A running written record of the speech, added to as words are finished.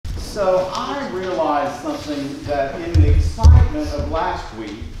So I realized something that in the excitement of last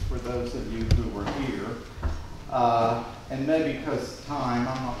week, for those of you who were here, and maybe because of time,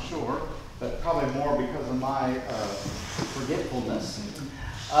 I'm not sure, but probably more because of my forgetfulness,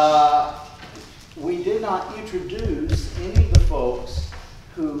 we did not introduce any of the folks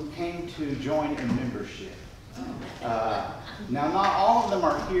who came to join in membership. Now, not all of them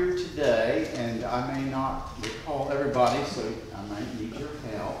are here today, and I may not recall everybody, so I might need your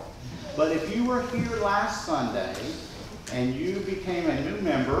help. But if you were here last Sunday and you became a new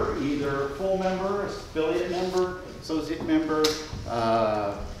member, either full member, affiliate member, associate member,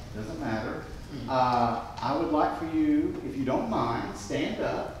 doesn't matter, I would like for you, if you don't mind, stand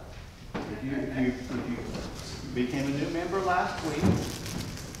up. If you became a new member last week,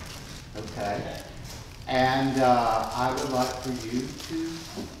 okay. And I would like for you to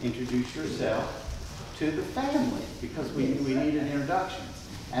introduce yourself to the family, because we need an introduction.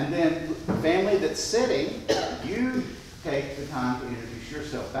 And then the family that's sitting, you take the time to introduce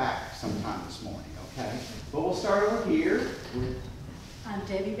yourself back sometime this morning, okay? But we'll start over here. I'm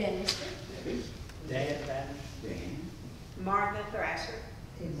Debbie Bannister. Debbie. Dan Bannister. Dan. Martha Thrasher.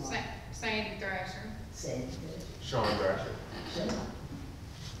 Sandy Thrasher. Sean Thrasher.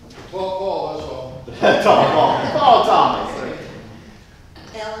 Paul, that's all. That's all Thomas.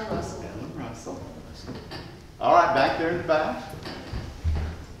 Ellen Russell. Ellen Russell. All right, back there in the back.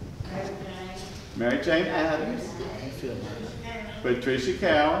 Mary Jane Adams. Patricia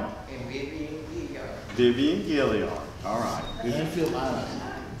Cowan. And Vivian Gilliard. Vivian Gilliard. All right. And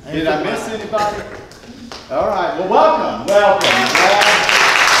Did I miss anybody? All right. Well, welcome. Welcome.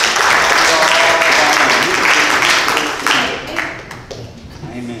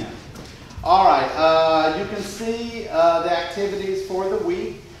 Amen. All right. You can see the activities for the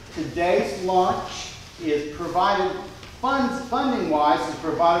week. Today's lunch is provided, funding-wise, is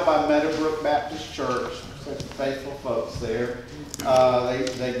provided by Meadowbrook Baptist Church. Such faithful folks there.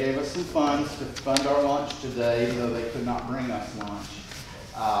 They gave us some funds to fund our lunch today, though they could not bring us lunch.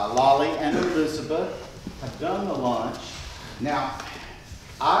 Lolly and Elizabeth have done the lunch. Now,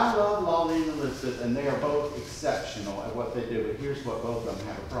 I love Lolly and Elizabeth, and they are both exceptional at what they do, but here's what both of them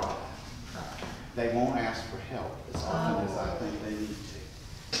have a problem. They won't ask for help as often as I think they need to.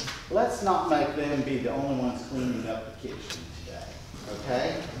 Let's not make them be the only ones cleaning up the kitchen today,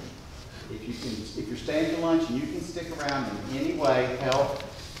 okay? If you're staying to lunch and you can stick around in any way, help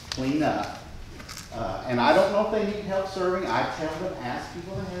clean up. And I don't know if they need help serving. I tell them, ask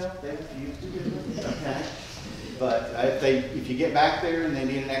people to help. They refuse to do it, okay? But if you get back there and they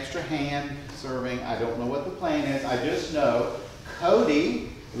need an extra hand serving, I don't know what the plan is. I just know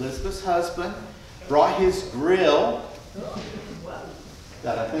Cody, Elizabeth's husband, brought his grill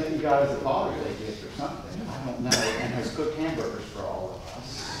that I think he got as a Father's Day gift or something. I don't know. And has cooked hamburgers for all of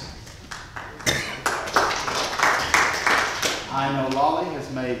us. I know Lolly has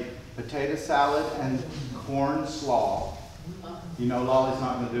made potato salad and corn slaw. You know Lolly's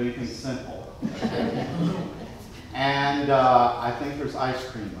not going to do anything simple. Okay? And I think there's ice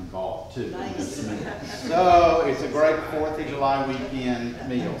cream involved too. Nice. So it's a great 4th of July weekend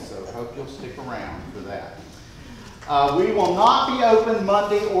meal, so hope you'll stick around for that. We will not be open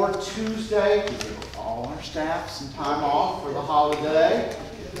Monday or Tuesday. We give all our staff some time off for the holiday.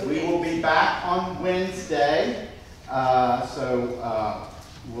 We will be back on Wednesday.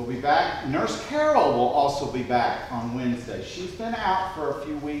 We'll be back. Nurse Carol will also be back on Wednesday. She's been out for a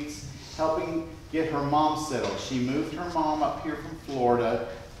few weeks helping get her mom settled. She moved her mom up here from Florida.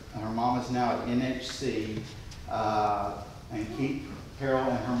 Her mom is now at NHC. And keep Carol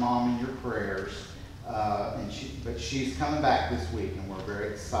and her mom in your prayers. But she's coming back this week, and we're very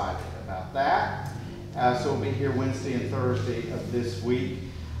excited about that. So we'll be here Wednesday and Thursday of this week.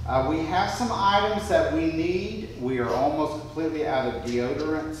 We have some items that we need. We are almost completely out of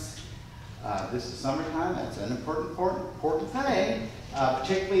deodorants. This is summertime. That's an important thing,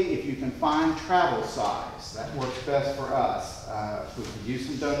 particularly if you can find travel size. That works best for us. If we could use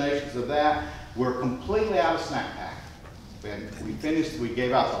some donations of that. We're completely out of snack pack. We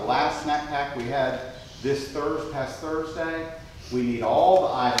gave out the last snack pack we had past Thursday. We need all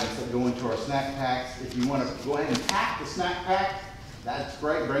the items that go into our snack packs. If you want to go ahead and pack the snack pack, that's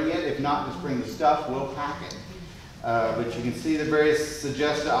great, bring it. If not, just bring the stuff, we'll pack it. But you can see the various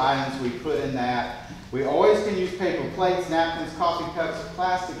suggested items we put in that. We always can use paper plates, napkins, coffee cups,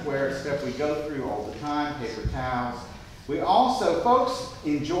 plasticware, stuff we go through all the time, paper towels. We also, folks,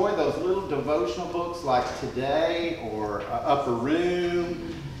 enjoy those little devotional books like Today or Upper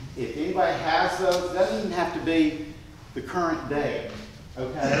Room. If anybody has those, it doesn't even have to be the current day,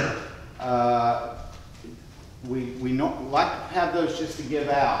 okay? we like to have those just to give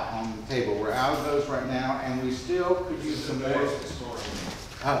out on the table. We're out of those right now, and we still could use some more.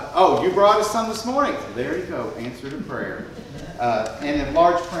 Oh, you brought us some this morning. There you go, answer to prayer. And in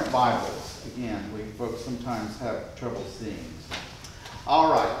large print Bibles. Again, we folks sometimes have trouble seeing.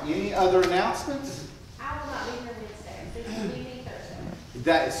 All right, any other announcements? I will not be here Wednesday. Please meet me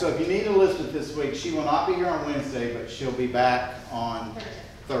Thursday. So if you need Elizabeth this week, she will not be here on Wednesday, but she'll be back on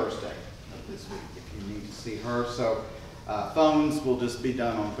Thursday of this week if you need to see her. So phones will just be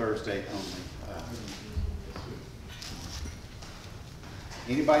done on Thursday only.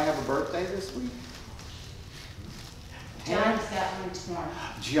 Anybody have a birthday this week? Johnny's got one tomorrow.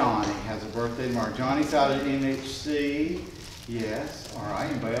 Johnny has a birthday tomorrow. Johnny's out at MHC. Yes. All right.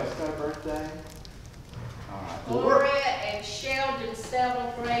 Anybody else got a birthday? All right. Well, Gloria and Sheldon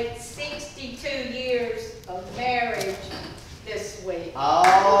celebrate 62 years of marriage this week.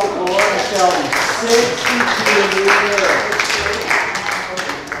 oh, Gloria Sheldon, 62 years.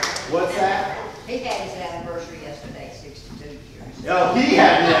 What's that? He had his anniversary yesterday, 62 years. Oh, he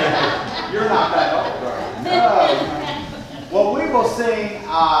had it. You're not that old, are you? No. Well, we will sing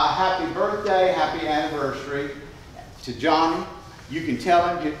happy birthday, happy anniversary to Johnny. You can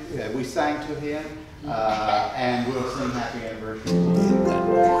tell him we sang to him, and we'll sing happy anniversary to you.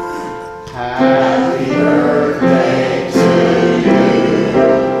 Happy birthday to you.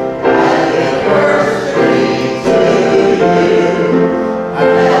 Happy birthday to you.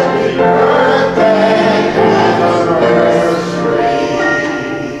 Happy birthday, anniversary.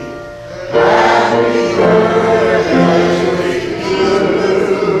 Happy birthday to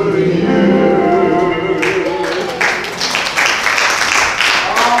you.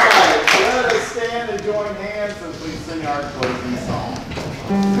 All right, let us stand and join hands as we sing our closing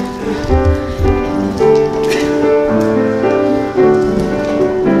song.